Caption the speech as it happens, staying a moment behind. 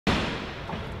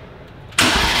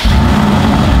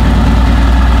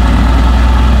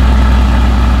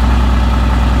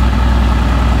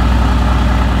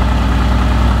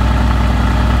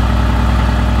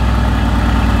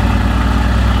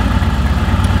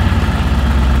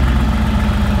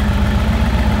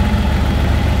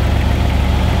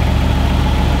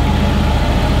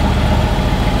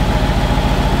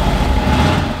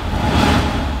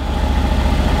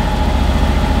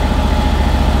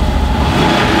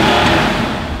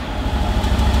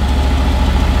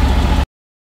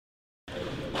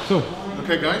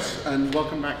Okay guys, and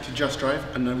welcome back to Just Drive,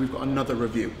 and now we've got another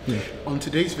review. Yeah. On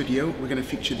today's video, we're going to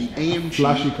feature the AMG...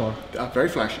 Flashy car. A very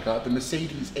flashy car, the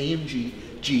Mercedes AMG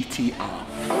GTR.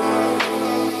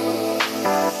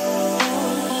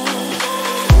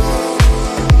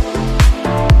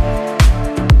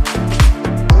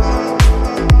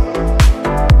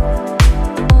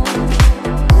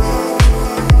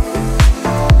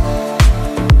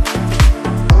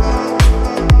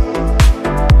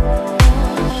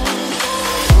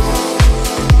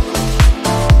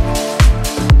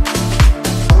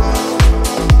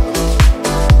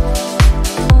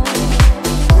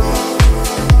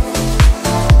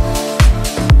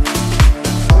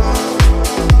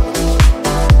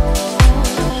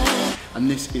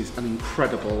 This is an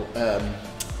incredible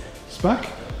spec?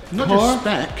 Not car? just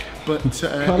spec, but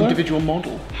individual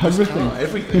model. Everything.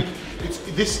 Everything.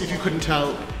 This, if you couldn't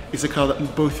tell, is a car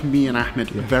that both me and Ahmed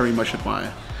very much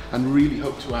admire and really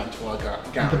hope to add to our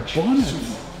garage. The bonnet.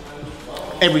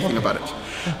 Everything about it.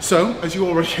 So, as you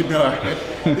already know, Ahmed,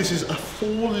 this is a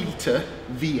 4-litre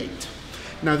V8.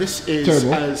 Now this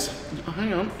is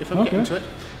hang on, if I'm getting to it.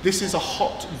 This is a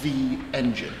hot V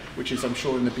engine, which is, I'm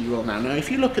sure, in the B-roll now. Now, if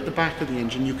you look at the back of the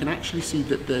engine, you can actually see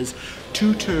that there's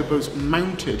 2 turbos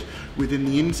mounted within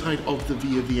the inside of the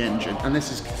V of the engine. And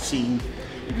this is seen,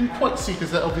 you can quite see,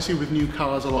 because obviously with new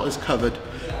cars, a lot is covered,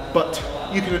 but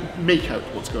you can make out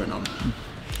what's going on.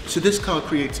 So this car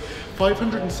creates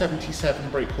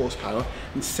 577 brake horsepower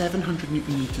and 700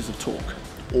 Newton meters of torque,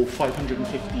 or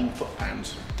 515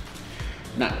 foot-pounds.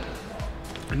 Now,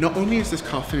 not only is this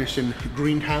car finished in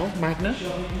Green Hell Magna,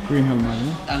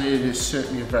 and it is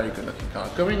certainly a very good looking car.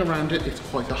 Going around it, it's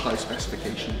quite a high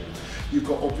specification. You've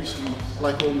got, obviously,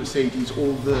 like all Mercedes,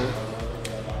 all the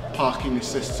parking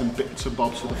assists and bits and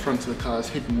bobs for the front of the car is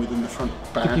hidden within the front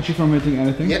badge. To keep you from hitting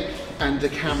anything? Yep, and the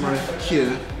camera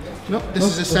here. No, this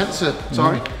is a sensor,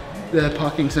 sorry. The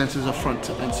parking sensors are front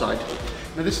and side.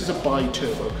 Now this is a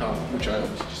bi-turbo car, which I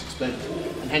obviously just explained,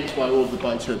 and hence why all the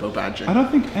bi-turbo badging. I don't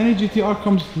think any GTR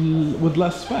comes with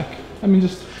less spec. I mean,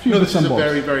 just a few this is a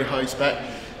very, very high spec.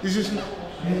 This isn't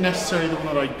necessarily the one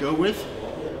that I'd go with.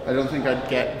 I don't think I'd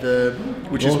get the,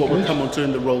 which is what we'll come on to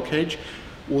in the roll cage,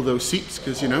 all those seats,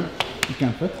 because, you know, you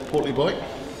can't fit. Portly boy.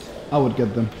 I would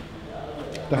get them.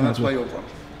 Definitely. And that's why you're wrong.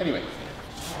 Anyway,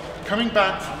 coming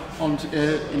back onto,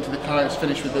 into the car, it's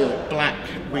finished with the black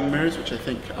wing mirrors, which I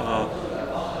think are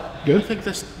good. I think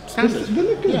they're standard. They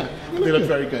look good. Yeah, they look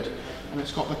very good. And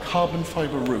it's got the carbon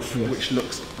fibre roof, which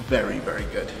looks very, very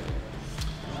good.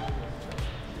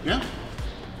 Yeah?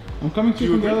 I'm coming to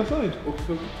you from the other side.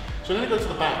 So I'm going to go to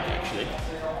the back, actually.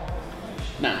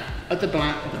 Now, at the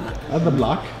back,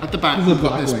 we've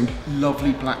got this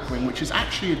lovely black wing, which is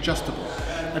actually adjustable.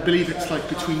 I believe it's like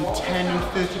between 10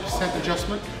 and 30%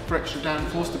 adjustment for extra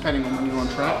downforce, depending on when you're on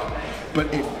track.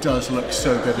 But it does look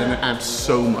so good, and it adds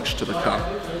so much to the car.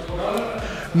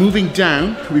 Moving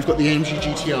down, we've got the AMG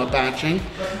GTR badging,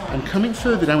 and coming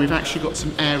further down, we've actually got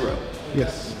some aero.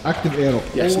 Yes, active aero.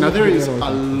 Yes, now there is a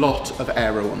lot of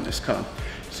aero on this car.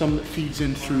 Some that feeds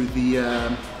in through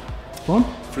the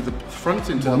front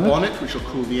into the bonnet, which will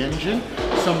cool the engine.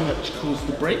 Some that cools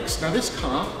the brakes. Now this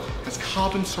car has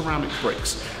carbon ceramic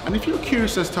brakes, and if you're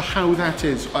curious as to how that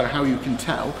is, or how you can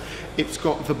tell, it's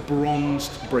got the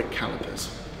bronzed brake calipers.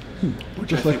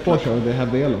 Just like Porsche, they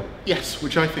have the yellow. Yes,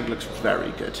 which I think looks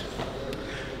very good.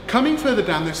 Coming further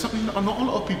down, there's something that not a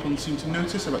lot of people seem to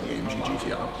notice about the AMG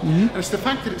GTR, and it's the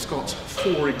fact that it's got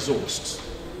 4 exhausts.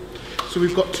 So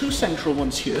we've got 2 central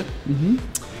ones here,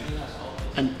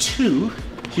 and 2,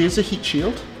 here's a heat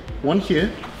shield, 1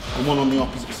 here, and 1 on the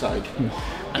opposite side.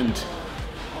 And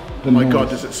my God,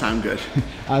 does it sound good.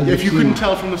 If you couldn't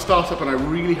tell from the startup, and I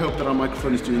really hope that our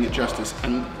microphone is doing it justice,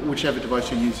 and whichever device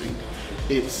you're using,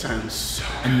 it sounds so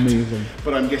good. Amazing.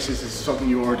 But I'm guessing this is something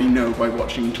you already know by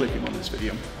watching and clicking on this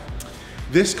video.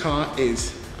 This car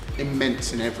is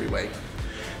immense in every way.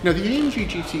 Now, the AMG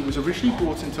GT was originally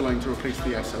brought into line to replace the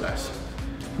SLS,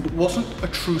 but wasn't a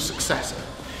true successor.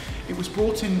 It was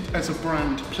brought in as a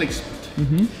brand placement.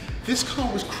 This car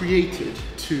was created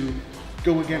to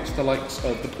go against the likes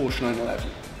of the Porsche 911.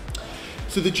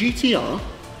 So the GTR,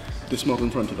 this model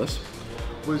in front of us,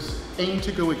 was aimed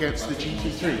to go against the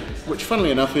GT3, which funnily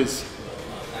enough is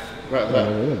right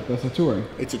there. That's a touring.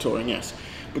 It's a touring, yes.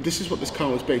 But this is what this car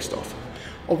was based off.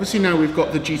 Obviously now we've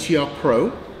got the GTR Pro,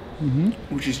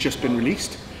 which has just been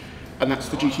released, and that's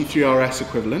the GT3 RS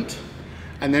equivalent.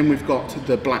 And then we've got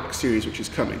the Black Series, which is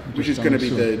coming, which is going to be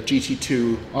the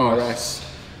GT2 RS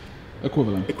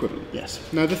equivalent. Yes.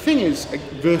 Now the thing is,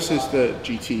 versus the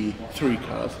GT3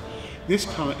 cars, this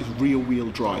car is rear-wheel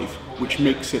drive, which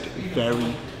makes it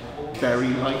very, very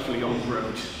likely on the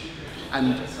road.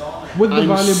 And with the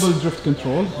valuable drift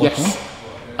control. Yes,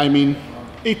 I mean,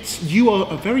 you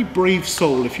are a very brave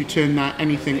soul if you turn that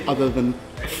anything other than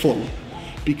full,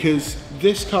 because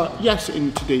this car, yes,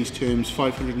 in today's terms,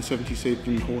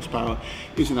 577 horsepower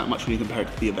isn't that much when you compare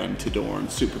it to the Aventador and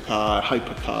Supercar,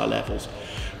 Hypercar levels,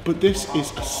 but this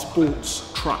is a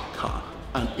sports track car,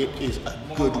 and it is a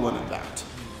good one at that.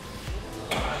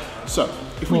 So,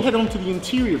 if we head on to the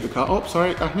interior of the car, oh,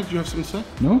 sorry, Ahmed, do you have something to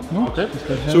say? No. Okay.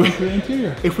 So to the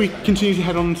interior. If we continue to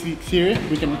head on to the exterior,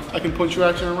 I can point you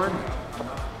out in a room.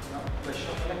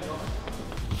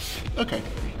 Okay.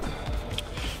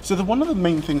 So one of the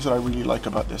main things that I really like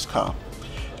about this car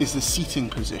is the seating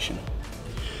position.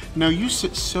 Now you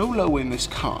sit so low in this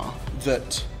car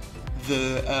that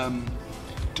the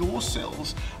door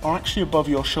sills are actually above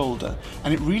your shoulder,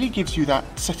 and it really gives you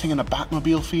that sitting in a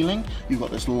Batmobile feeling. You've got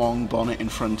this long bonnet in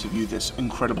front of you, this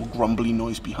incredible grumbly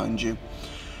noise behind you,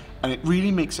 and it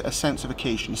really makes it a sense of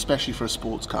occasion, especially for a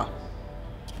sports car.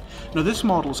 Now this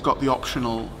model's got the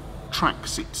optional track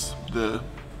seats, the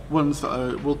ones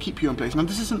that will keep you in place. Now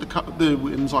this isn't the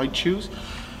ones I choose,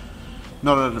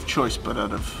 not out of choice, but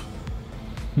out of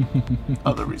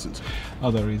other reasons.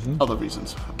 Other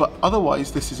reasons. But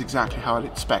otherwise, this is exactly how I'd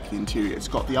expect the interior. It's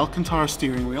got the Alcantara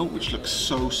steering wheel, which looks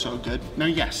so good. Now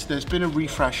yes, there's been a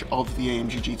refresh of the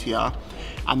AMG GTR,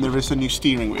 and there is a new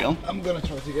steering wheel. I'm gonna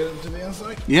try to get into the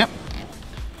inside. Yep.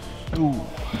 Ooh,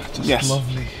 just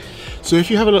lovely. So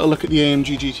if you have a little look at the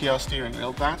AMG GTR steering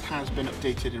wheel, that has been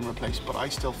updated and replaced, but I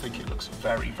still think it looks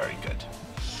very good.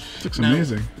 Looks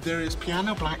amazing. There is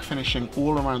piano black finishing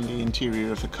all around the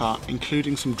interior of the car,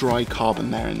 including some dry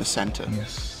carbon there in the center.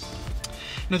 Yes.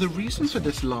 Now the reason for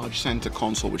this large center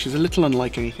console, which is a little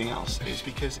unlike anything else, is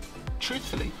because,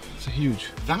 truthfully, it's huge.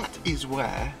 That is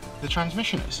where the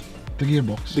transmission is. The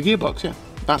gearbox. The gearbox, yeah.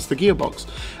 That's the gearbox.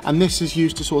 And this is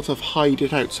used to sort of hide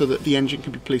it out so that the engine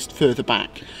can be placed further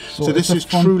back. So this is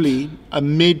truly a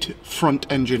mid-front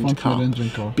engined car.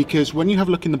 Because when you have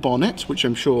a look in the bonnet, which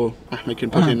I'm sure Ahmed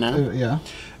can put in now,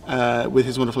 with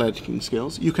his wonderful editing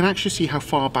skills, you can actually see how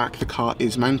far back the car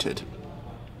is mounted.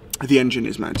 The engine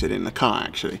is mounted in the car,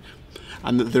 actually.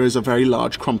 And that there is a very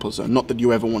large crumple zone, not that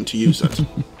you ever want to use it.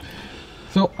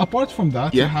 So apart from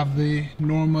that, you have the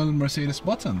normal Mercedes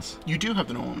buttons. You do have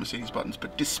the normal Mercedes buttons,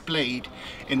 but displayed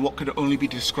in what could only be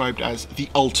described as the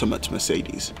ultimate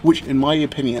Mercedes, which in my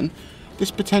opinion,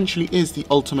 this potentially is the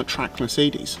ultimate track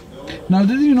Mercedes. Now,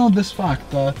 did you know this fact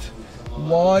that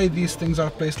why these things are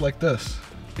placed like this,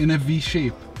 in a V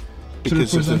shape, to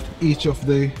represent each of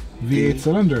the V8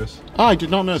 cylinders? Oh, I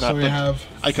did not know that. So we have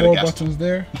 4 buttons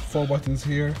there, 4 buttons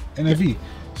here, and a V.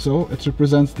 So it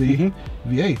represents the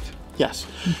V8. Yes.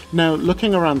 Now,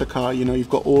 looking around the car, you know, you've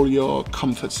got all your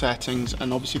comfort settings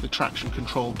and obviously the traction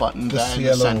control button there in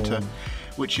the center,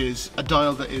 which is a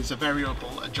dial that is a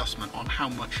variable adjustment on how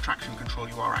much traction control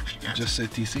you are actually getting. Just say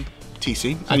TC.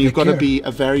 TC. And you've got to be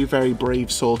a very brave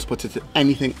soul to put it to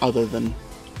anything other than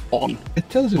on. It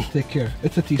tells you to take care.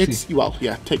 It's a TC. Well,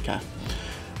 yeah, take care.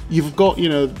 You've got, you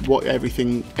know,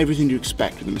 everything you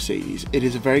expect with the Mercedes. It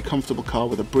is a very comfortable car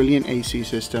with a brilliant AC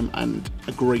system and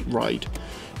a great ride.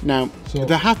 Now,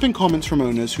 there have been comments from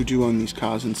owners who do own these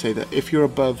cars and say that if you're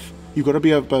above, you've got to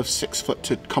be above 6 foot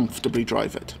to comfortably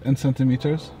drive it. In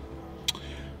centimeters?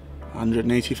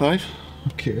 185?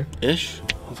 Okay. Ish,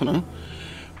 I don't know.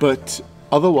 But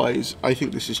otherwise, I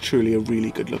think this is truly a really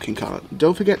good looking car.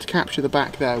 Don't forget to capture the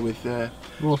back there with the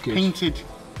painted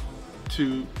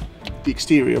to the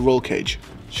exterior roll cage.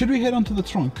 Should we head onto the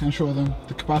trunk and show them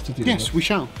the capacity? Yes, we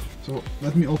shall. So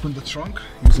let me open the trunk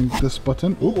using this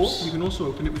button. Oops. Or you can also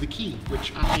open it with a key,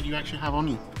 which Ahmed, you actually have on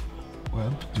you.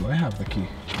 Well, do I have the key?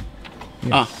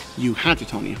 Yes. Ah, you had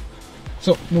it on you.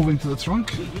 So moving to the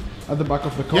trunk, at the back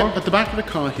of the car. Yeah, at the back of the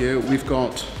car here, we've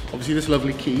got obviously this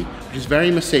lovely key, which is very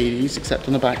Mercedes, except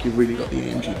on the back you've really got the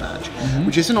AMG badge,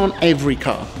 which isn't on every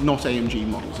car, not AMG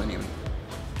models anyway.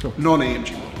 Sure.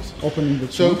 Non-AMG models. Opening the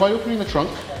trunk. So by opening the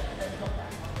trunk,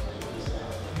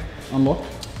 unlock.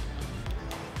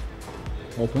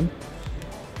 Open.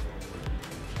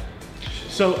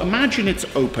 So imagine it's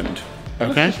opened,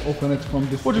 okay? Let's just open it from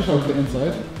this the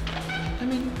inside. I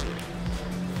mean...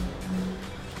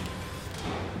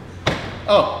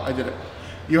 Oh, I did it.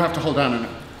 You have to hold down on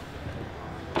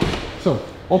it. So,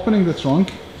 opening the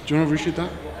trunk. Do you want to reshoot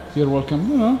that? You're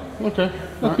welcome. No. Okay.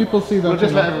 Let people see that. We'll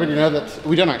just let everybody know that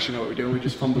we don't actually know what we're doing, we're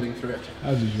just fumbling through it.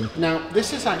 As usual. Now,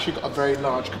 this has actually got a very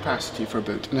large capacity for a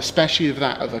boot, and especially of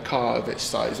that of a car of its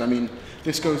size. I mean,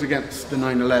 this goes against the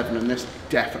 911, and this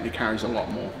definitely carries a lot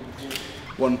more.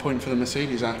 1 point for the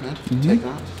Mercedes, Ahmed. Take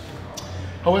that.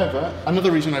 However,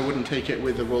 another reason I wouldn't take it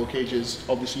with the roll cage is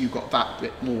obviously you've got that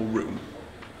bit more room.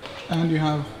 and you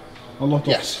have a lot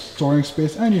of storing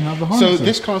space, and you have the harness. So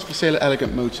this car is for sale at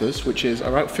Elegant Motors, which is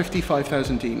around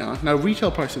 55,000 dinar. Now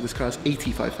retail price of this car is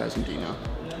 85,000 dinar.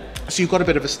 So you've got a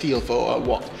bit of a steal for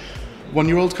what?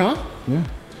 1-year-old car? Yeah.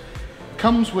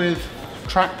 Comes with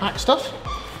track pack stuff,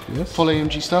 full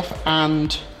AMG stuff,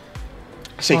 and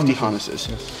safety harnesses.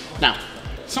 Yes. Now,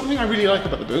 something I really like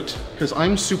about the boot, because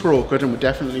I'm super awkward and would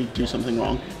definitely do something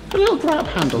wrong, a little grab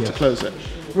handle to close it.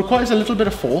 Requires a little bit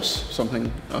of force,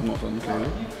 something I've not done clearly.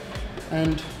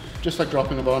 And just like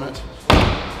dropping a bonnet,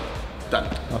 done.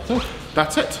 That's it.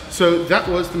 That's it. So that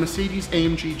was the Mercedes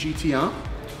AMG GTR.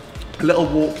 A little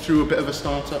walk through, a bit of a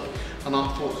startup, and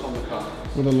our thoughts on the car.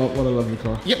 What a lovely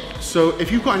car. Yep. So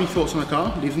if you've got any thoughts on the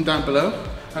car, leave them down below.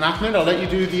 And Ahmed, I'll let you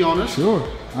do the honors. Sure.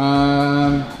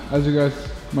 As you guys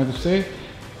might have said,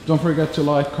 don't forget to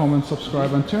like, comment,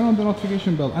 subscribe, and turn on the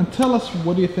notification bell. And tell us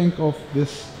what do you think of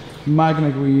this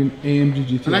Magna Green AMG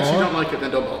GTR. Unless you don't like it,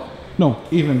 then don't bother. No,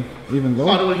 even though.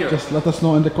 I don't want to hear just let us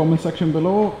know in the comment section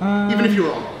below. Even if you're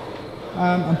wrong.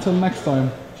 And until next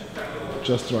time,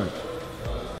 just right.